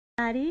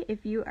everybody.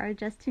 If you are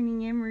just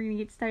tuning in, we're going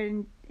to get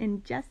started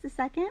in just a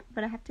second,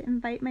 but I have to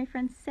invite my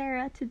friend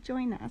Sarah to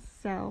join us.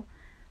 So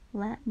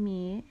let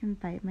me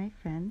invite my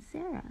friend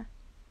Sarah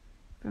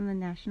from the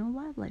National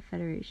Wildlife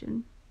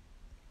Federation.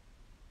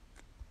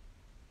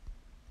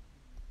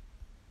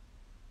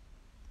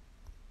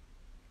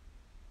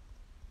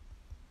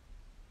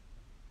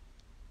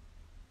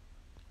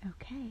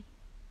 Okay.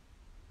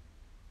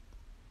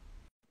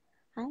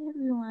 Hi,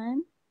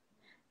 everyone.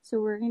 So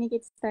we're going to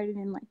get started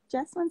in like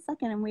just 1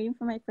 second. I'm waiting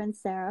for my friend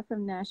Sarah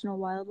from National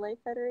Wildlife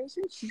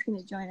Federation. She's going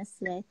to join us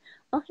today.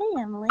 Oh,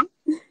 hey, Emily.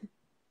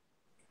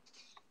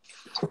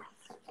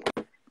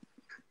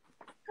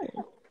 Hey.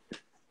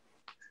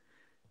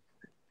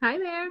 Hi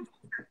there.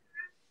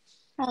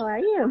 How are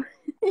you?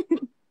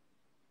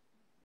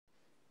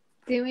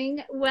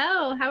 Doing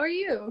well. How are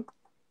you?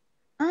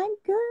 I'm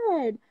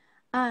good.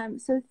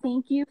 So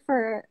thank you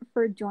for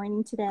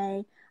joining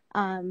today.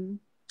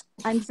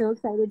 I'm so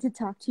excited to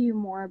talk to you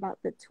more about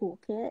the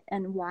toolkit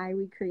and why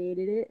we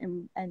created it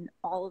and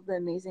all of the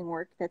amazing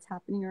work that's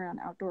happening around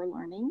outdoor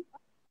learning.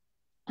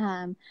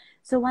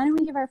 So why don't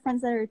we give our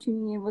friends that are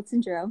tuning in what's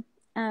intro?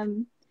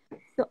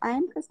 So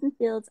I'm Kristin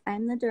Fields.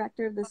 I'm the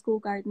director of the School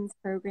Gardens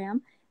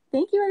program.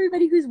 Thank you,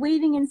 everybody who's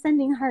waving and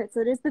sending hearts.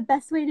 That is the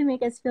best way to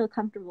make us feel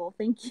comfortable.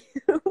 Thank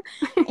you.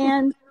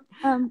 And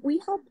we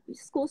help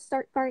schools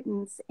start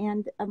gardens,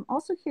 and I'm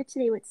also here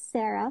today with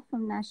Sarah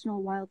from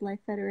National Wildlife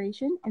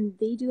Federation, and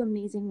they do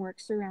amazing work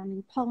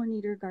surrounding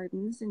pollinator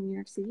gardens in New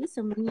York City.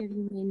 So many of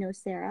you may know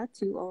Sarah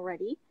too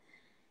already.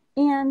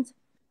 And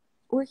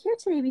we're here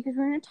today because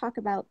we're going to talk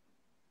about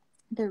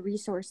the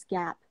resource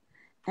gap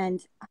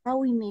and how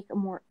we make a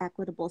more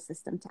equitable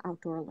system to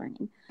outdoor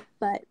learning.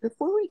 But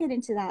before we get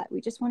into that,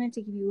 we just wanted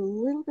to give you a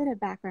little bit of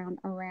background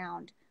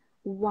around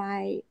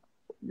why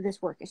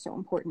this work is so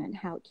important and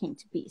how it came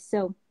to be.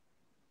 So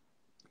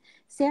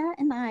Sarah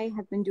and I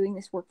have been doing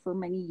this work for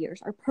many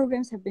years. Our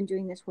programs have been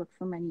doing this work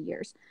for many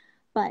years.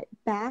 But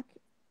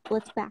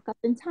let's back up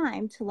in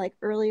time to like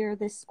earlier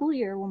this school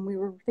year when we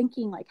were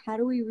thinking like, how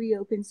do we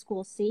reopen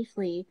schools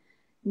safely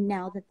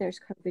now that there's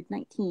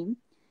COVID-19?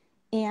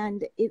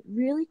 And it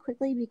really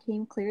quickly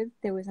became clear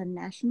that there was a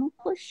national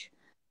push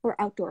for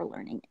outdoor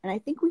learning. And I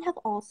think we have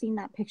all seen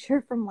that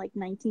picture from like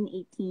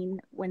 1918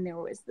 when there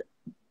was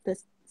the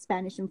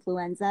Spanish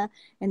influenza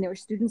and there were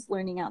students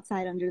learning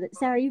outside under the,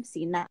 Sarah, you've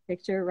seen that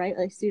picture, right?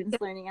 Like students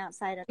learning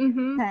outside under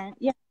the tent.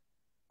 Yeah.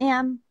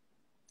 And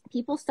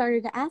people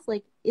started to ask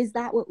like, is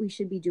that what we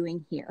should be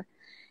doing here?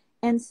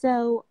 And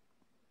so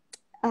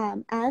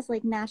as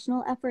like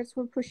national efforts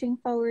were pushing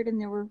forward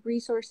and there were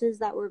resources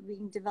that were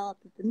being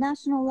developed at the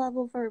national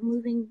level for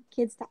moving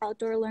kids to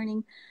outdoor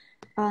learning,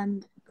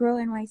 Grow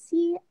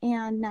NYC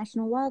and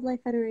National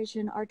Wildlife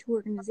Federation, our two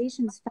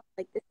organizations, felt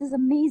like this is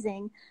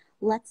amazing.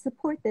 Let's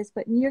support this.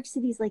 But New York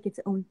City is like its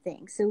own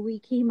thing. So we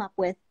came up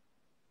with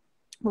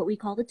what we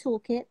call the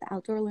toolkit, the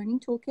outdoor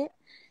learning toolkit.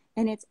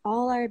 And it's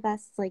all our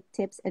best like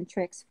tips and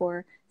tricks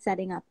for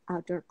setting up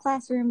outdoor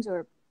classrooms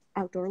or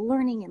outdoor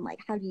learning and like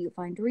how do you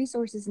find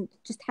resources and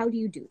just how do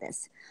you do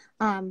this.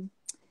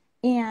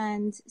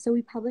 And so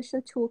we published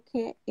the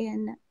toolkit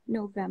in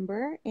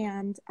November,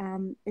 and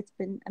it's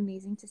been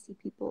amazing to see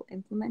people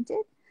implement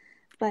it.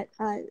 But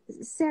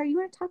Sarah, you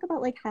want to talk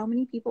about like how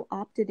many people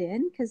opted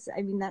in? Because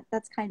I mean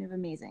that's kind of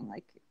amazing.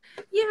 Like,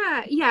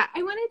 yeah.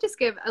 I want to just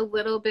give a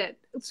little bit,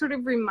 sort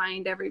of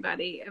remind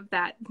everybody of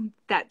that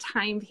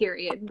time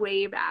period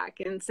way back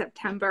in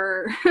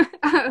September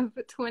of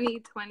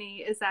 2020.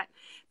 Is that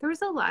there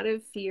was a lot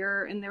of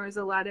fear and there was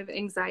a lot of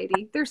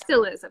anxiety. There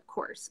still is, of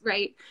course,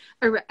 right,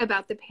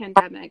 about the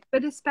pandemic,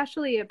 but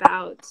especially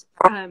about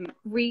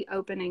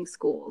reopening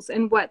schools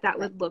and what that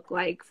would look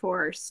like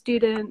for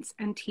students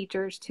and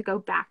teachers to go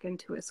back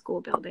into a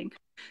school building.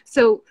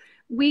 So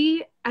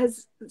we,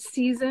 as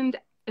seasoned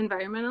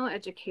environmental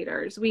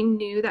educators, we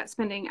knew that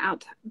spending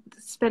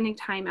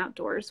time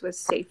outdoors was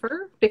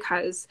safer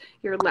because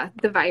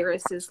the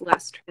virus is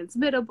less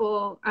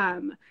transmittable.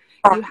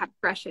 You have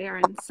fresh air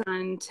and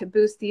sun to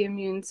boost the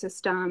immune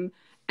system,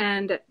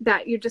 and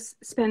that you're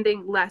just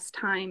spending less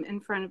time in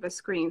front of a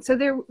screen.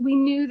 So we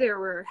knew there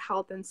were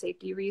health and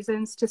safety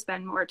reasons to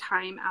spend more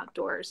time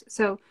outdoors.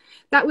 So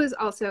that was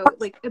also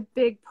like a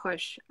big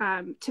push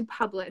to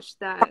publish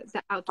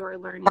the outdoor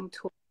learning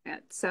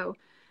toolkit. So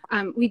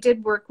we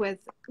did work with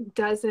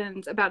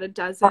about a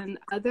dozen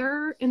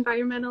other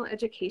environmental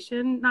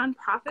education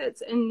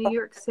nonprofits in New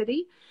York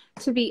City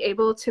to be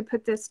able to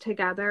put this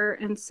together.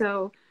 And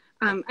so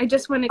I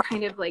just want to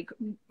kind of like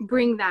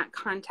bring that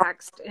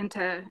context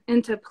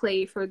into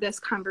play for this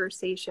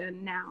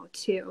conversation now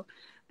too.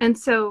 And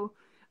so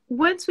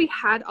once we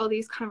had all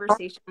these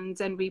conversations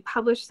and we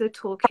published the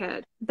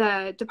toolkit,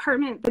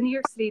 the New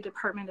York City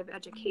Department of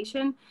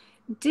Education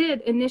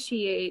did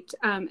initiate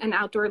an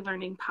outdoor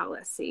learning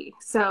policy.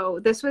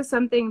 So this was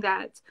something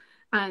that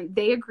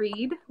they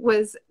agreed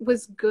was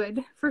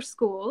good for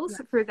schools,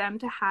 for them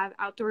to have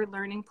outdoor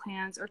learning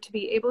plans or to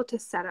be able to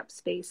set up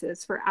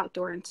spaces for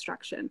outdoor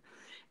instruction.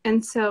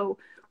 And so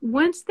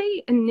Once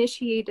they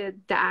initiated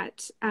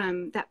that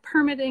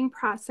permitting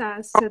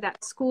process so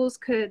that schools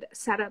could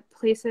set up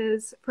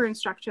places for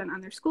instruction on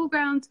their school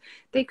grounds,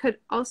 they could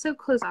also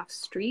close off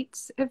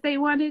streets if they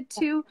wanted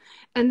to,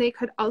 and they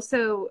could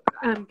also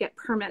get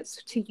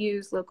permits to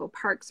use local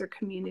parks or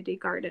community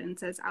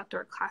gardens as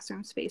outdoor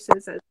classroom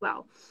spaces as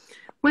well.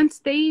 Once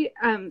they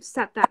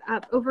set that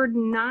up, over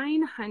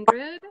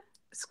 900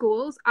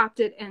 schools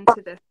opted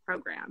into this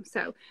program.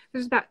 So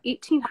there's about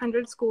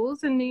 1,800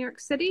 schools in New York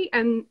City,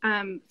 and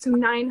so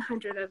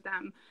 900 of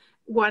them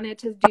wanted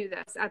to do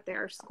this at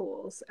their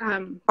schools.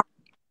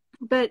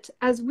 But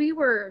as we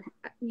were,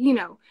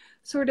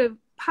 sort of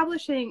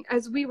publishing,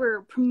 as we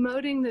were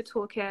promoting the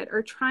toolkit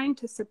or trying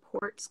to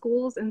support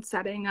schools in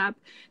setting up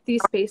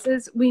these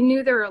spaces, we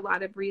knew there were a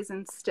lot of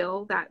reasons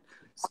still that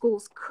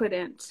schools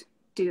couldn't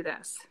do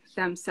this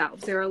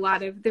themselves. There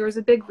was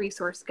a big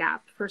resource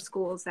gap for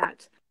schools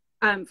that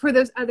for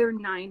those other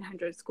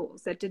 900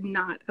 schools that did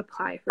not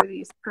apply for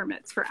these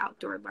permits for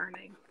outdoor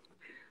learning.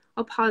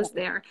 I'll pause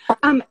there.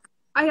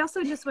 I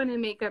also just want to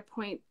make a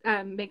point,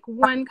 make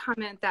one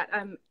comment that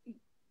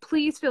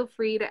please feel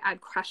free to add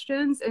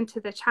questions into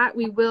the chat.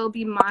 We will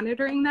be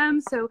monitoring them.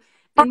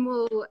 And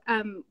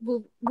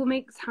we'll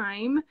make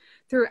time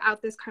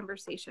throughout this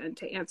conversation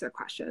to answer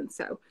questions.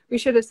 So we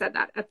should have said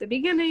that at the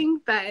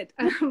beginning, but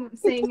I'm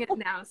saying it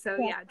now. So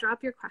yeah,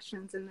 drop your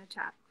questions in the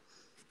chat.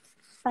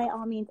 By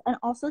all means. And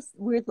also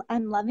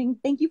I'm loving,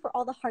 thank you for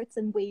all the hearts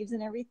and waves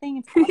and everything.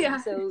 It's awesome. Yeah.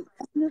 So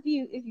if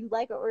you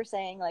like what we're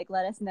saying, like,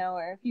 let us know,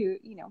 or if you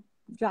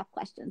drop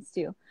questions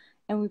too.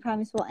 And we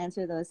promise we'll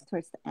answer those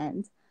towards the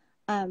end.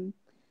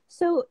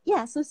 So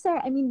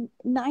Sarah,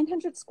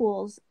 900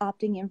 schools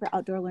opting in for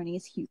outdoor learning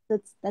is huge.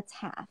 That's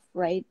half,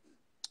 right?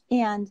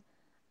 And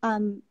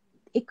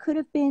it could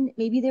have been,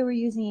 maybe they were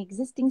using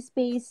existing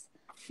space.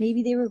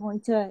 Maybe they were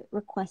going to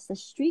request a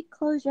street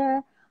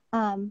closure.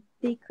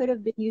 They could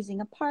have been using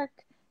a park.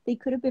 They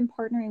could have been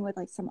partnering with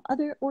like some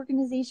other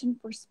organization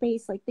for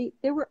space. Like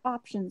there were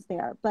options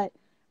there, but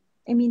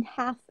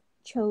half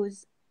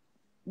chose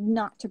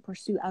not to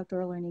pursue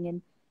outdoor learning.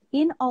 And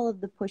in all of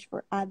the push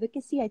for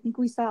advocacy, I think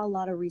we saw a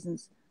lot of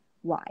reasons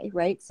why,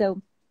 right?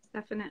 So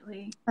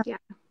definitely, yeah.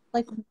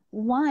 Like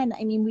one,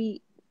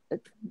 we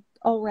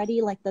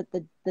already, like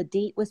the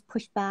date was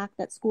pushed back.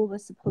 That school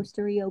was supposed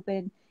to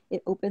reopen.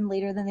 It opened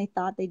later than they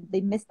thought.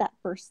 They missed that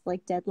first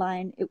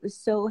deadline. It was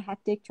so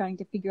hectic trying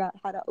to figure out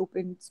how to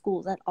open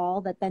schools at all,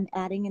 that then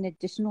adding an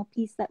additional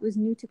piece that was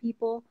new to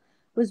people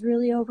was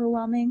really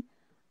overwhelming.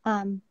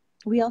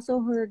 We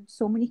also heard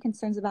so many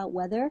concerns about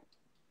weather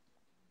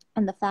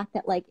and the fact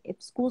that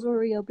if schools were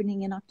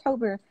reopening in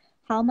October,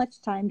 how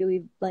much time do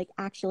we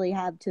actually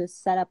have to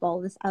set up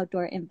all this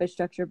outdoor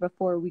infrastructure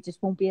before we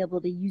just won't be able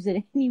to use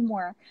it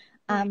anymore?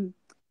 Yeah.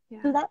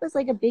 So that was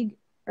a big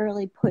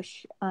early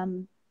push.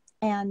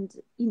 And,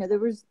 there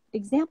was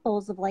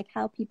examples of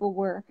how people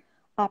were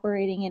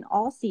operating in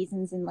all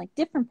seasons in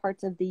different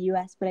parts of the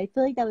US, but I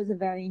feel like that was a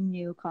very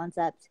new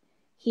concept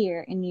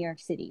here in New York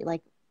City,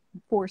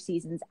 4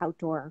 seasons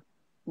outdoor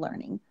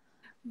learning.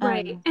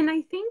 Right. And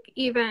I think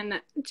even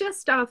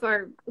just off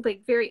our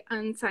very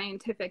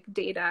unscientific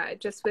data,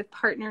 just with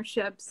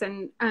partnerships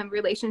and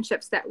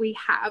relationships that we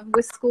have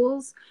with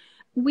schools,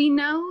 we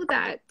know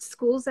that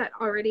schools that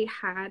already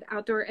had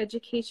outdoor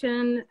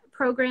education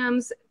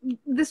programs,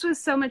 this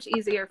was so much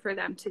easier for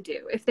them to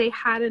do. If they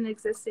had an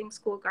existing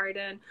school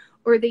garden,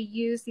 or they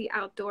used the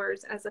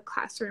outdoors as a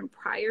classroom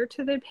prior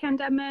to the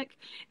pandemic,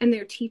 and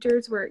their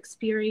teachers were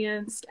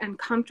experienced and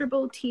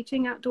comfortable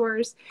teaching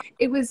outdoors,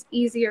 it was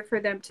easier for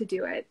them to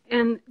do it.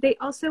 And they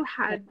also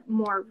had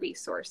more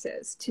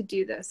resources to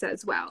do this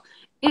as well,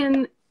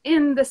 in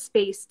the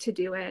space to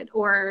do it,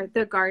 or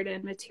the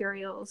garden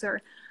materials,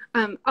 or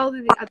all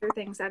of the other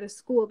things at a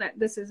school that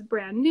this is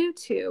brand new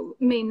to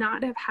may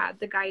not have had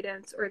the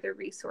guidance or the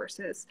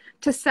resources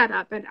to set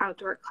up an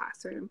outdoor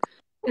classroom.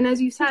 And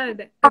as you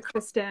said,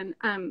 Kristin,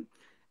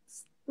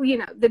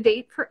 the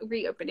date for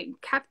reopening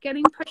kept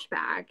getting pushed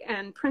back,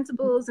 and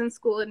principals and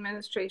school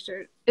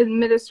administrators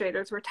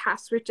were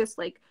tasked with just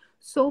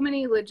so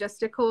many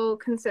logistical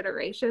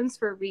considerations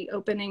for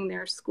reopening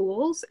their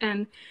schools,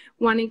 and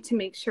wanting to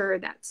make sure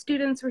that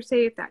students were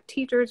safe, that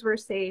teachers were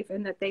safe,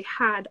 and that they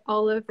had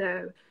all of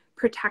the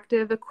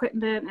protective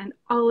equipment and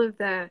all of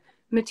the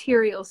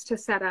materials to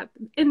set up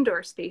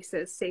indoor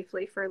spaces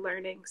safely for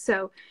learning.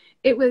 So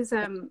it was,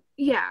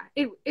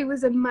 it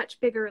was a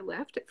much bigger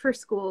lift for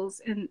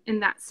schools in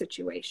that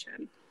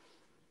situation.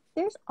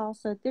 There's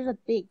a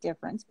big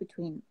difference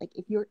between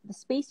if the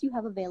space you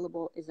have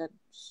available is a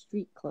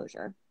street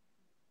closure.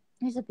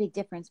 There's a big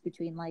difference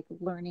between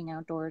learning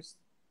outdoors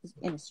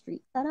in a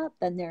street setup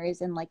than there is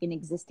in an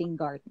existing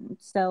garden.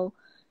 So,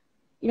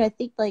 I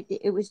think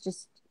it was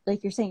just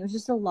you're saying, it was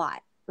just a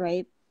lot,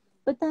 right?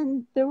 But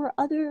then there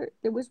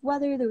was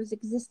weather, there was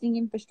existing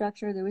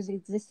infrastructure, there was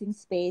existing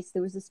space,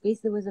 there was a space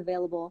that was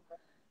available.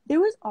 There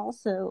was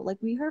also,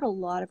 we heard a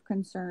lot of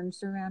concerns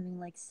surrounding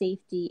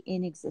safety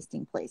in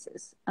existing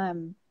places.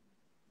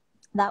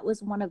 That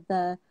was one of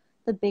the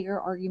bigger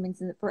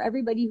arguments, and for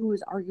everybody who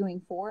was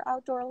arguing for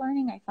outdoor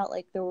learning, I felt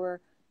like there were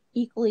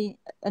equally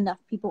enough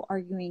people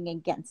arguing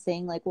against,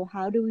 saying like, well,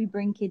 how do we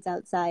bring kids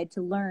outside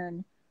to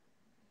learn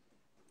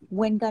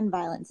when gun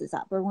violence is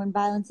up or when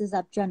violence is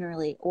up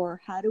generally,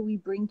 or how do we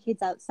bring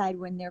kids outside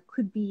when there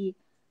could be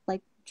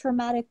like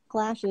traumatic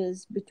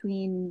clashes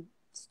between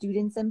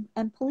students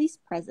and police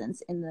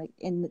presence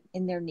in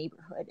their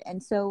neighborhood.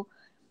 And so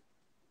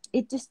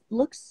it just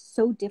looks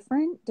so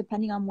different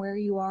depending on where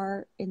you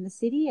are in the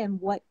city and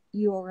what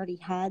you already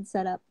had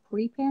set up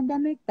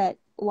pre-pandemic, that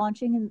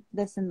launching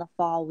this in the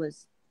fall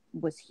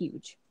was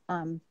huge.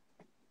 And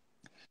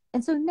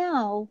so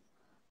now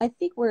I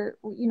think we're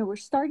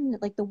starting to,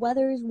 like, the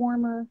weather is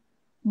warmer,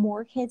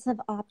 more kids have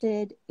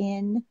opted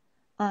in.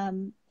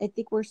 I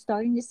think we're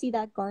starting to see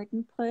that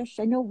garden push.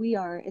 I know we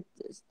are.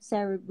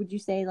 Sarah, would you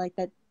say like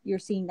that you're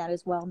seeing that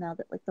as well now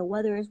that like the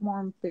weather is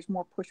warm, there's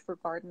more push for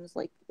gardens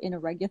like in a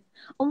regular,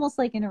 almost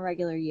like in a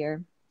regular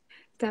year?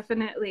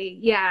 Definitely.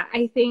 Yeah.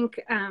 I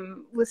think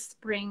with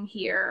spring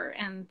here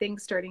and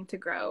things starting to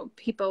grow,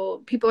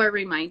 people are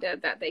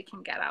reminded that they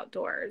can get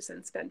outdoors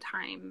and spend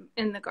time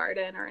in the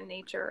garden or in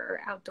nature or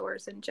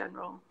outdoors in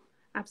general.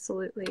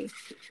 Absolutely.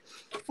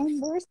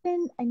 And there's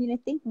been, I mean, I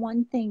think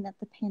one thing that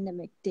the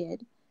pandemic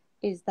did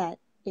is that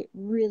it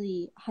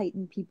really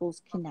heightened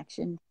people's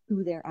connection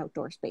to their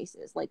outdoor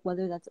spaces, like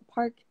whether that's a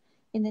park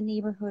in the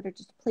neighborhood or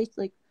just a place,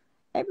 like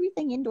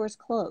everything indoors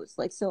closed.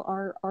 Like, so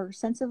our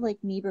sense of like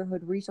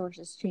neighborhood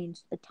resources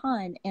changed a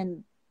ton.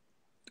 And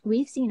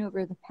we've seen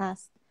over the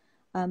past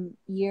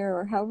year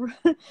or however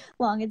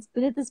long it's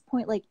been at this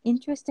point, like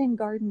interest in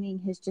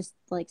gardening has just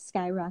like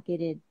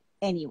skyrocketed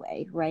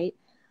anyway, right?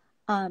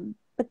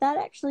 But that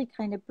actually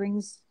kind of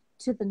brings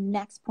to the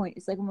next point.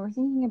 It's like when we're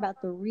thinking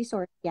about the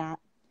resource gap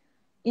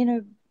in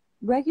a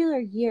regular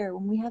year,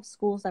 when we have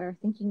schools that are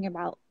thinking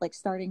about like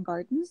starting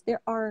gardens,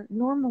 there are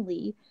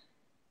normally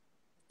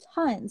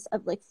tons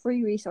of like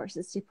free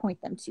resources to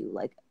point them to.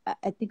 Like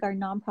I think our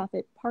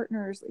nonprofit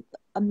partners,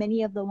 like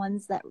many of the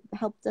ones that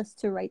helped us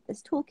to write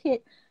this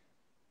toolkit,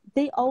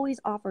 they always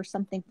offer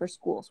something for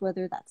schools,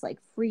 whether that's like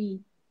free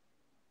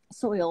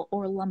soil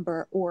or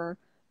lumber or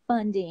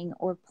funding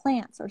or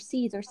plants or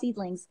seeds or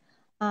seedlings.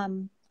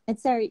 And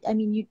Sarah, I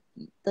mean,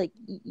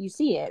 you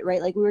see it,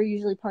 right? Like we're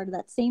usually part of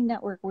that same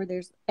network where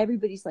there's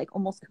everybody's like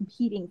almost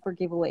competing for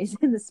giveaways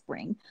in the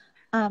spring.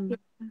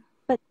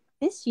 But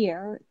this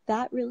year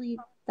that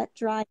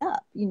dried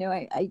up. You know,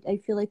 I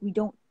feel like we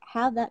don't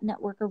have that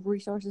network of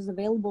resources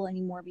available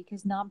anymore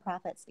because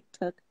nonprofits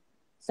took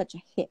such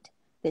a hit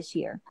this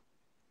year.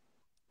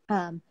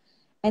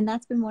 And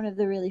that's been one of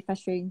the really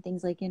frustrating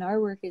things like in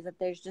our work, is that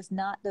there's just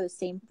not those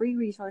same free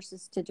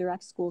resources to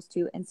direct schools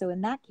to. And so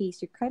in that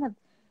case, you're kind of,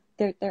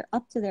 they're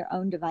up to their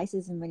own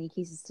devices in many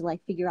cases to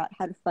like figure out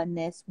how to fund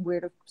this,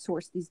 where to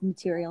source these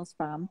materials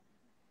from.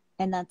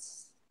 And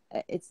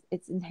it's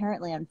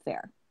inherently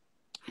unfair.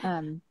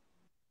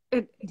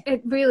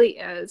 It really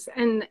is.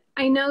 And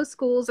I know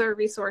schools are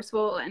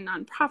resourceful and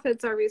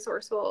nonprofits are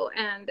resourceful,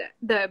 and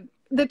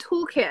the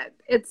toolkit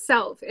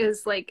itself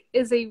is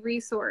a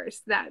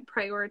resource that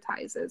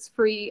prioritizes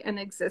free and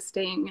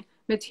existing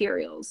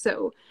materials.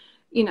 So,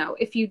 you know,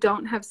 if you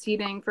don't have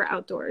seating for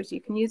outdoors,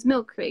 you can use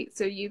milk crates,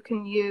 so you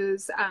can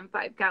use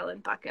 5-gallon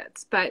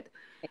buckets. But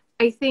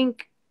I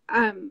think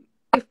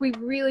if we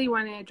really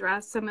want to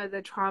address some of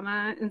the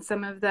trauma and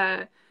some of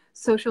the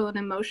social and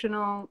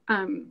emotional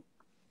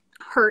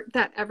hurt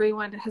that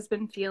everyone has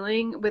been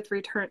feeling with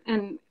return,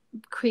 and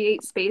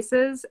create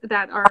spaces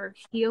that are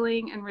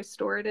healing and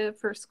restorative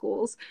for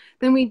schools,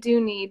 then we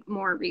do need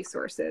more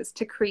resources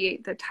to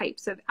create the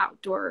types of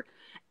outdoor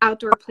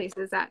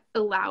places that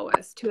allow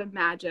us to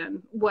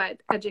imagine what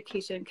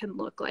education can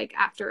look like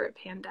after a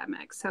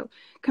pandemic. So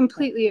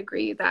completely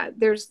agree that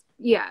there's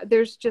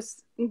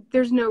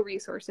no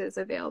resources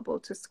available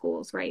to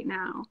schools right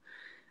now.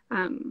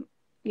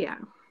 Yeah.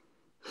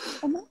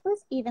 And that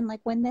was even like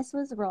when this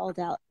was rolled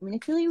out. I mean,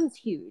 I feel like it was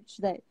huge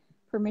that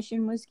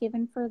permission was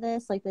given for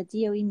this. Like the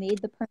DOE made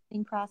the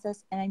permitting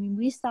process, and I mean,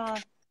 we saw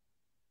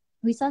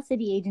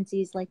city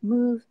agencies like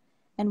move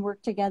and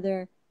work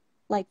together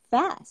like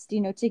fast,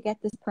 you know, to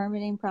get this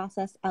permitting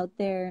process out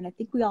there. And I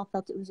think we all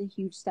felt it was a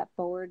huge step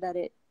forward that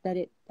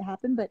it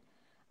happened. But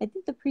I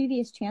think the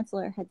previous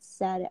chancellor had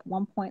said at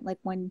one point, like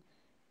when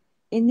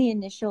in the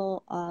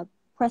initial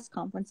press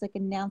conference, like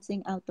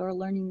announcing outdoor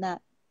learning,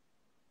 that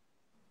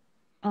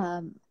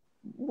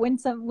when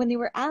they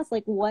were asked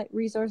like what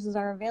resources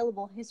are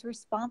available, his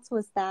response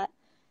was that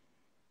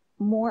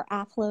more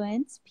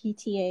affluent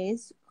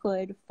PTAs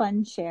could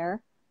fund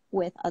share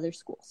with other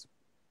schools.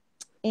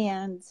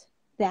 And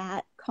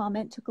that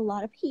comment took a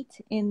lot of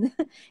heat in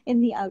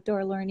the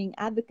outdoor learning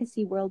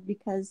advocacy world,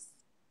 because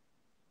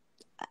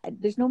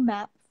there's no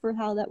map for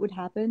how that would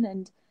happen,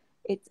 and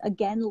it's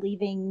again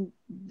leaving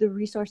the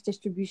resource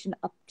distribution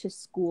up to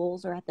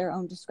schools or at their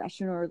own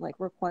discretion, or like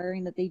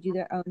requiring that they do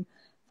their own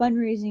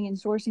fundraising and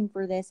sourcing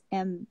for this.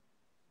 And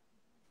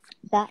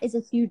that is a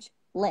huge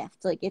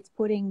lift. Like it's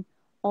putting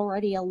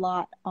already a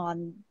lot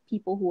on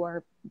people who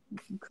are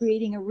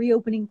creating a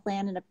reopening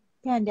plan in a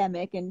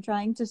pandemic and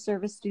trying to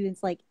service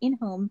students like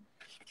in-home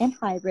and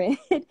hybrid.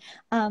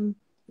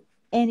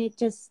 and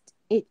it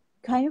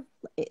kind of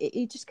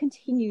it just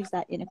continues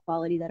that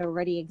inequality that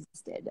already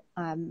existed.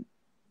 And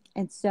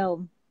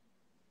so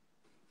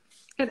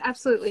it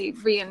absolutely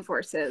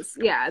reinforces,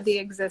 yeah, the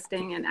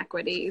existing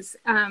inequities,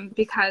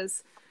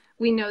 because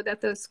we know that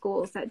those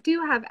schools that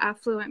do have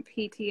affluent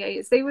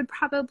PTAs, they would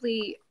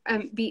probably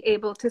be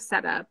able to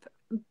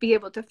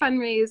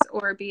fundraise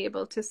or be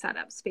able to set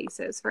up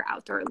spaces for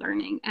outdoor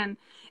learning. And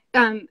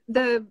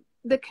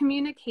the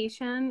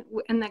communication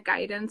and the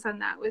guidance on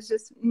that was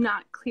just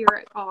not clear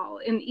at all.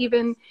 And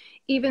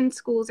even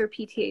schools or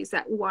PTAs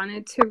that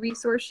wanted to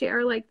resource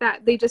share like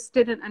that, they just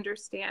didn't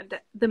understand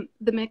the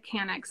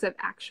mechanics of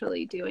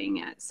actually doing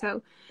it.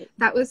 So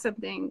that was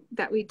something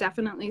that we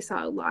definitely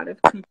saw a lot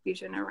of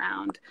confusion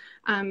around,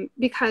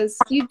 because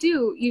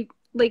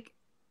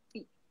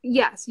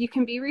yes, you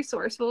can be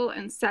resourceful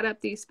and set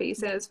up these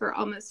spaces for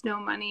almost no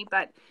money,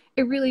 but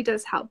it really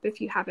does help if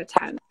you have a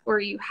tent or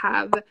you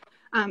have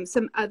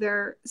some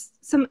other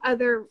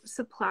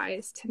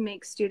supplies to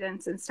make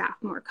students and staff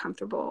more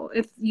comfortable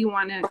if you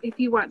want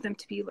them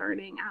to be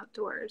learning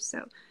outdoors.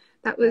 So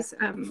that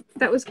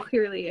was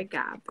clearly a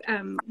gap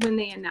when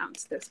they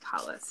announced this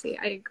policy.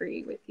 I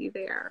agree with you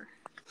there.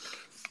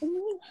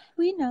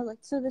 We know, like,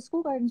 so the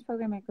school gardens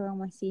program at Grow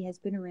NYC has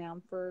been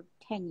around for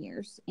 10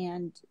 years,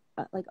 and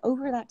like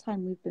over that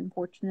time we've been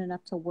fortunate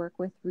enough to work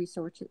with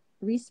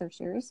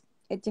researchers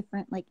at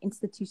different like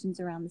institutions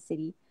around the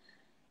city.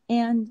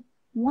 And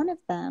one of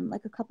them,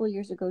 like a couple of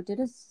years ago, did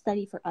a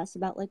study for us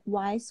about like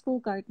why school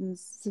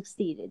gardens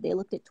succeeded. They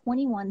looked at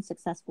 21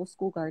 successful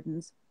school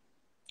gardens,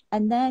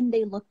 and then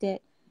they looked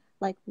at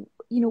like,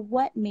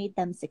 what made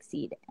them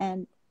succeed.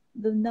 And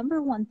the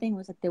number one thing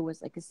was that there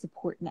was like a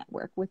support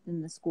network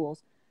within the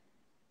schools.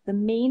 The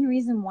main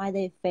reason why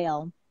they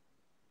fail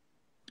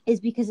is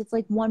because it's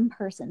like one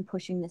person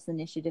pushing this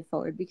initiative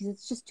forward, because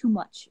it's just too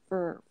much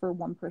for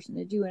one person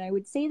to do. And I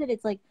would say that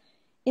it's like,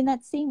 in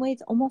that same way,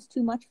 it's almost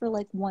too much for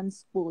like one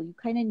school. You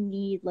kind of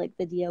need like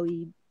the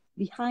DOE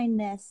behind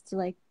this to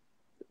like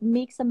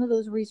make some of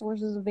those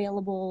resources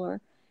available,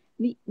 or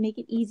make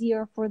it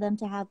easier for them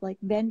to have like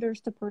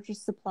vendors to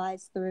purchase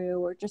supplies through,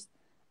 or just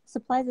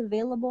supplies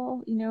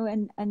available,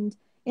 and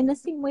in the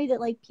same way that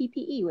like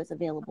PPE was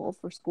available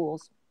for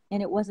schools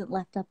and it wasn't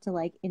left up to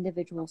like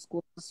individual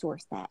schools to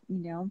source that.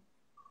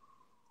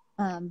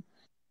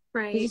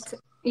 Right. Just,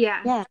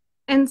 yeah.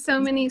 And so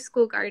many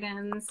school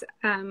gardens,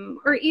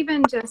 or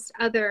even just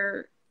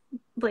other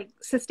like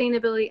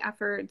sustainability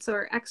efforts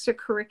or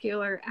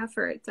extracurricular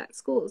efforts at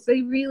schools,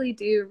 they really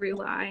do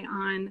rely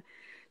on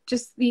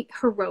just the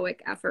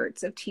heroic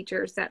efforts of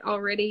teachers that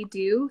already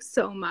do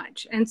so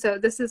much. And so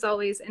this is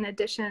always in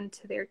addition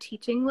to their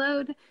teaching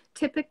load,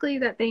 typically,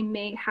 that they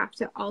may have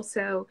to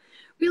also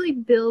really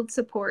build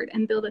support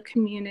and build a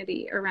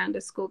community around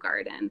a school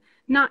garden,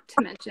 not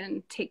to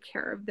mention take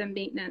care of the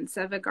maintenance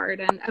of a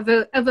garden, of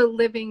a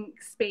living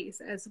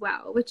space as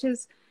well, which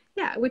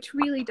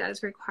really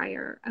does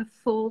require a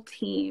full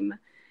team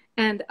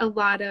and a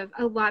lot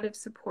of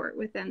support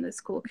within the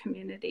school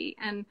community.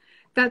 And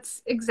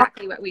that's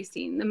exactly what we've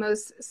seen. The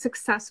most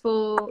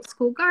successful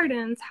school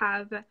gardens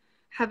have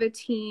a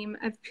team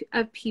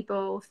of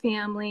people,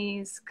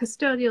 families,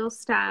 custodial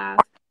staff,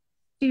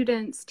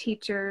 students,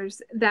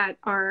 teachers that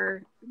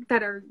are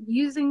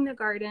using the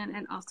garden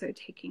and also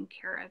taking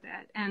care of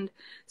it. And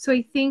so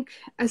I think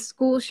a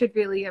school should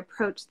really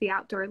approach the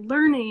outdoor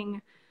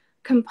learning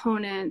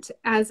component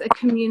as a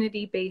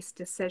community-based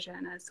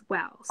decision as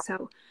well.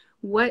 So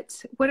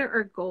what are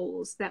our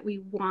goals that we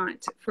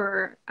want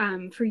for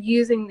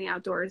using the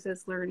outdoors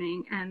as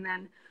learning, and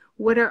then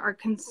what are our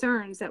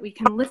concerns that we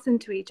can listen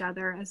to each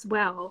other as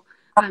well,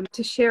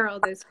 to share all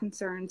those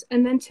concerns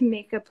and then to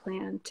make a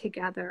plan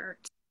together.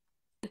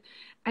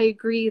 I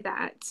agree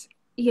that,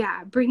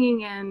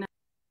 bringing in,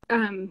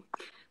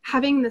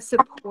 having the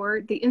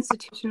support, the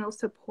institutional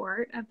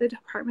support of the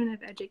Department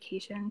of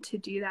Education to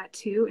do that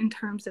too, in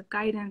terms of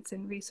guidance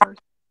and resources,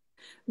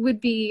 would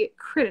be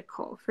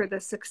critical for the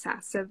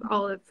success of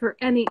for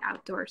any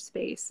outdoor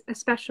space,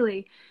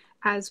 especially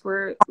as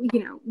we're,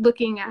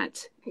 looking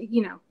at,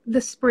 the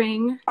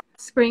spring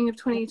of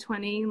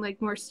 2020,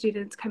 like more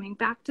students coming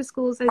back to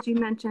schools, as you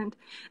mentioned,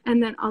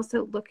 and then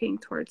also looking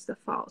towards the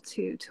fall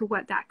to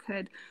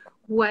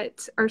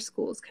what our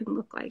schools can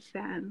look like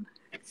then.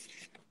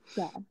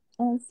 Yeah.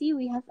 And see,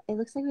 it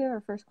looks like we have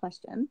our first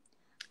question.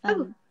 It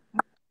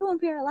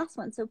won't be our last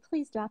one, so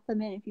please drop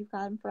them in if you've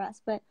got them for us.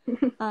 But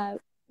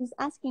was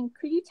asking,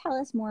 could you tell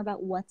us more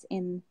about what's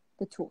in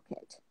the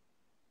toolkit?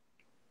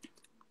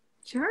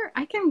 Sure,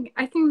 I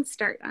can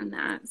start on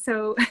that.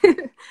 So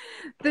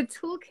the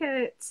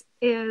toolkit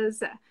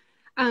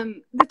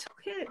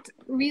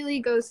really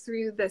goes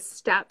through the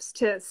steps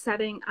to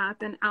setting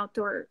up an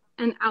outdoor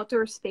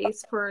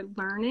space for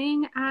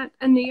learning at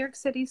a New York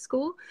City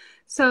school.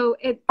 So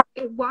it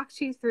walks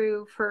you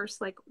through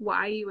first, like,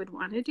 why you would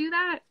want to do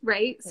that,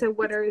 right? So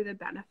what are the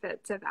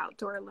benefits of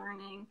outdoor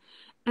learning?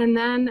 And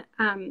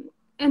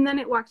then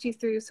it walks you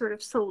through sort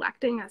of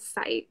selecting a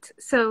site.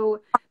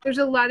 So there's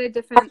a lot of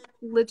different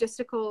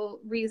logistical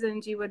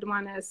reasons you would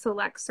want to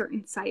select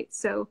certain sites.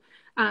 So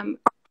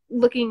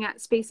looking at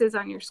spaces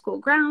on your school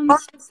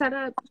grounds to set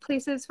up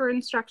places for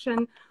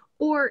instruction.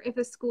 Or if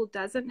a school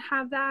doesn't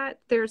have that,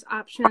 there's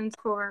options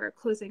for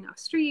closing off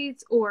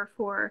streets or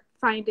for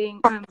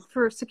finding,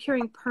 for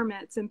securing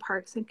permits in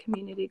parks and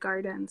community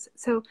gardens.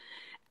 So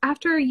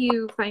after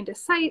you find a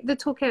site, the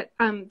toolkit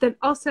then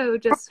also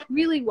just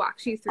really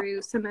walks you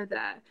through some of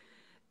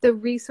the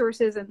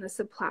resources and the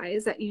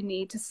supplies that you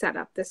need to set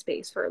up the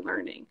space for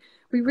learning.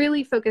 We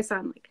really focus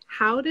on like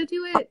how to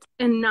do it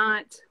and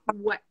not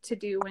what to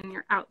do when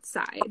you're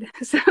outside.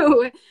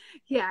 So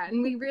yeah,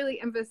 and we really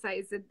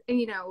emphasize that,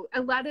 you know,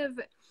 a lot of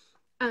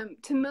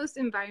to most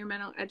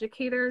environmental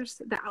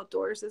educators, the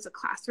outdoors is a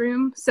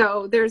classroom.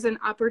 So there's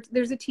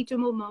a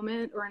teachable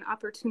moment or an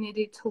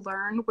opportunity to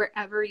learn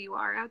wherever you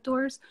are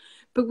outdoors.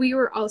 But we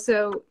were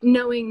also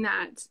knowing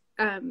that,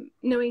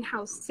 knowing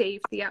how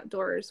safe the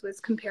outdoors was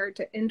compared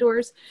to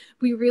indoors,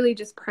 we really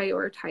just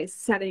prioritized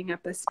setting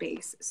up a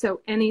space so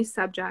any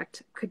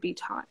subject could be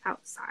taught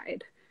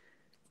outside.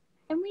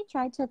 And we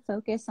tried to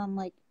focus on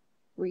like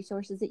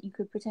resources that you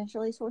could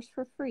potentially source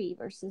for free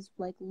versus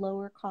like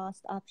lower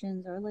cost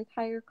options, or like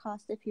higher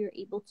cost if you're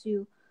able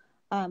to,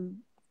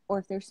 or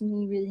if there's something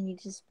you really need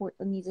to support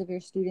the needs of your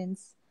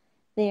students.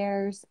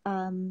 There's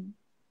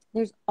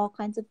all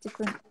kinds of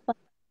different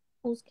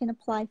schools can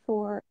apply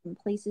for, in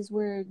places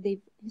where they've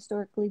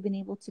historically been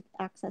able to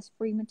access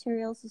free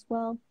materials as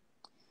well.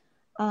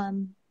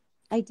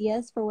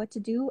 Ideas for what to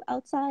do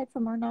outside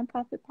from our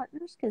nonprofit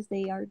partners, because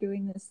they are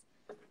doing this,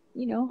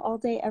 you know, all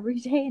day, every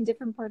day in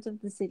different parts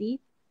of the city.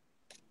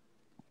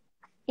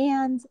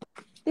 And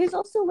there's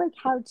also like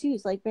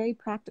how-tos, like very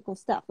practical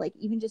stuff, like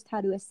even just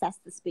how to assess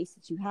the space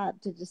that you have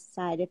to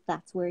decide if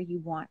that's where you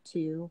want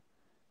to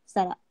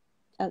set up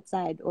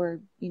outside,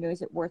 or, you know,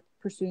 is it worth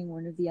pursuing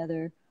one of the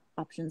other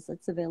options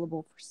that's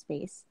available for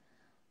space.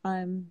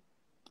 So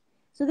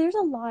there's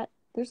a lot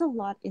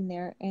in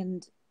there,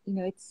 and you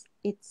know,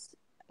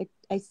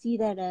 I see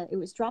that it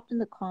was dropped in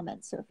the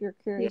comments, so if you're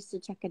curious to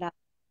check it out,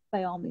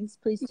 by all means,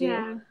 please do.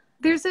 Yeah,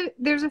 there's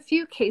a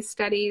few case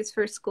studies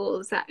for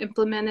schools that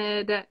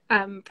implemented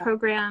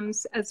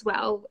programs as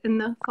well in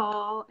the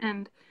fall,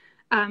 and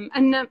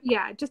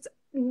just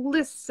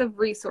lists of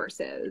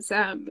resources,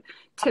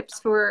 tips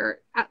for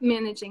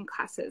managing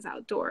classes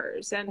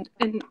outdoors, and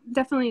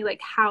definitely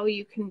like how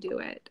you can do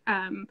it,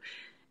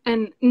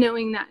 and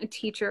knowing that a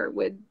teacher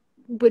would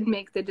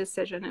make the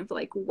decision of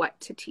like what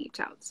to teach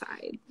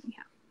outside.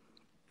 Yeah.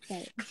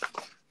 Right.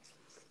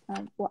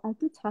 Well, I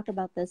could talk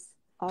about this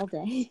all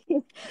day,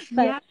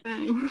 but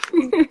I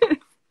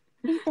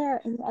think there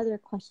are any other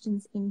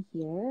questions in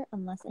here,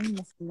 unless I'm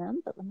missing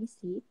them, but let me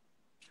see.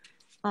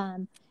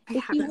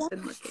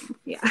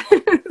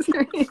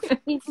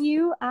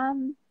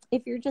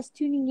 If you're just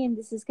tuning in,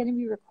 this is going to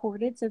be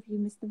recorded, so if you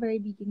missed the very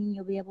beginning,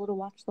 you'll be able to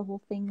watch the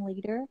whole thing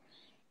later,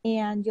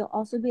 and you'll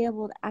also be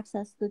able to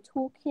access the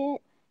toolkit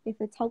if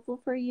it's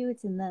helpful for you.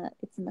 It's in the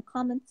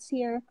comments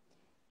here,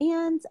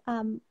 and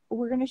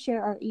we're going to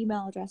share our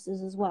email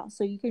addresses as well,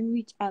 so you can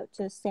reach out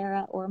to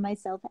Sarah or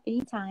myself at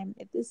any time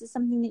if this is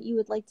something that you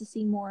would like to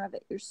see more of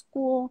at your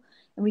school,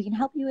 and we can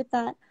help you with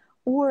that.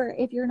 Or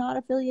if you're not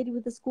affiliated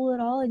with the school at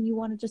all and you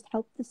want to just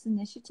help this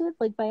initiative,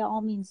 like by all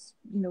means,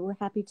 you know, we're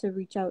happy to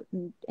reach out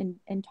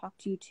and talk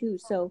to you too.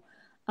 So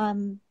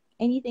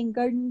anything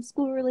garden,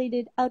 school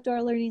related,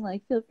 outdoor learning,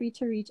 like feel free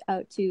to reach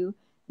out to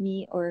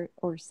me or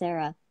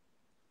Sarah.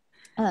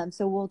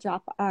 So we'll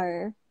drop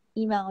our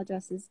email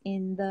addresses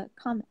in the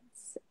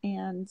comments,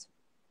 and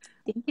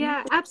thank you.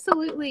 Yeah,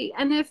 absolutely.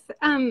 And if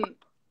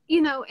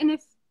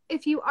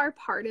if you are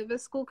part of a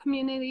school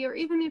community, or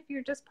even if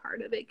you're just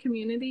part of a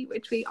community,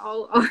 which we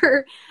all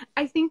are,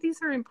 I think these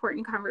are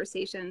important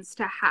conversations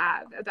to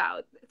have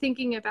about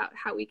thinking about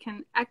how we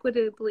can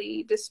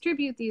equitably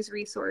distribute these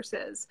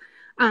resources,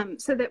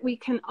 so that we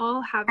can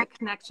all have a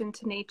connection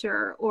to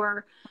nature,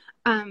 or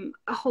a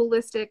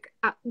holistic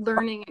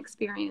learning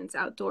experience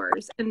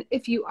outdoors. And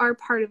if you are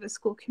part of a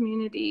school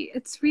community,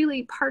 it's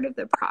really part of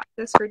the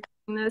process for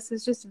doing this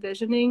is just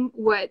visioning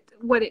what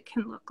it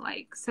can look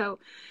like. So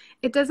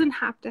it doesn't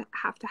have to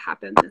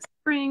happen this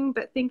spring,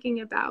 but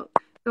thinking about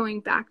going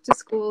back to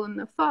school in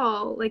the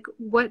fall, like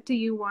what do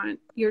you want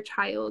your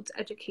child's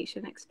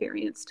education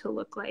experience to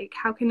look like?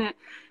 How can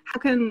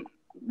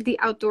the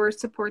outdoors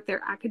support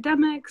their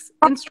academics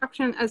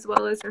instruction as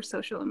well as their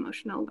social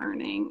emotional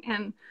learning?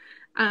 And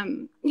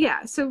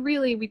so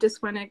really we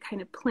just want to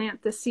kind of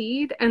plant the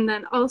seed, and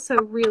then also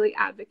really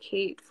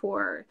advocate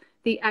for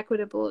the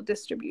equitable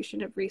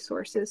distribution of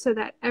resources so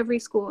that every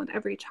school and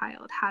every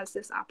child has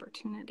this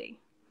opportunity.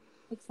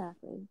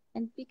 Exactly.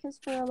 And because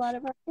for a lot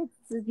of our kids,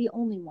 this is the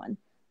only one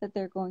that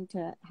they're going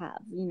to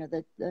have. You know,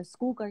 the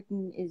school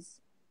garden is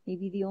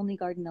maybe the only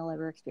garden they'll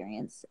ever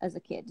experience as a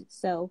kid.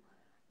 So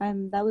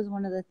that was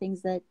one of the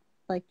things that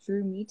like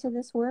drew me to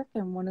this work,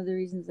 and one of the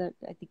reasons that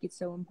I think it's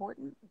so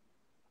important.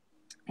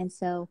 And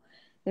so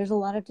there's a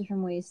lot of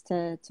different ways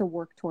to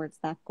work towards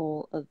that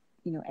goal of,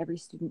 you know, every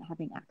student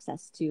having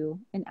access to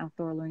an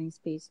outdoor learning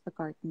space, a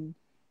garden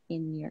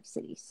in New York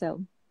City.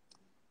 So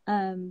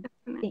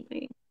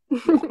Definitely.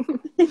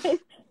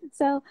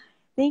 So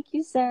thank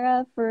you,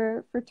 Sarah,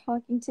 for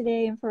talking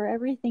today and for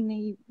everything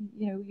that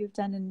you've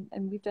done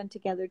and we've done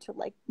together to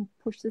like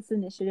push this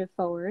initiative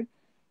forward.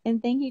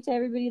 And thank you to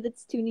everybody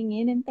that's tuning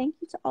in, and thank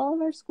you to all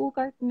of our school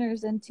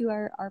gardeners and to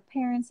our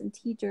parents and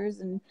teachers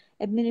and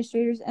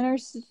administrators and our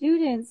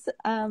students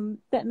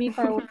that make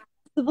our work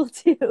possible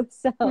too.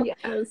 So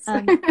Yes.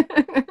 um,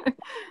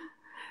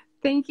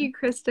 Thank you,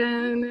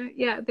 Kristin.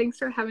 Yeah, thanks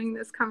for having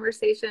this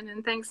conversation,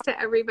 and thanks to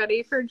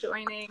everybody for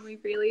joining. We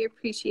really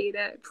appreciate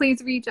it.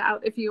 Please reach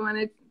out if you want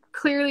to.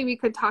 Clearly, we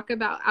could talk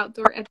about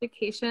outdoor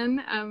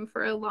education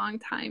for a long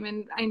time,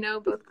 and I know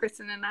both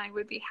Kristin and I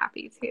would be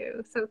happy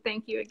to. So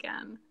thank you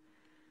again.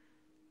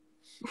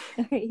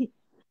 all right.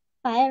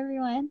 Bye,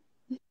 everyone.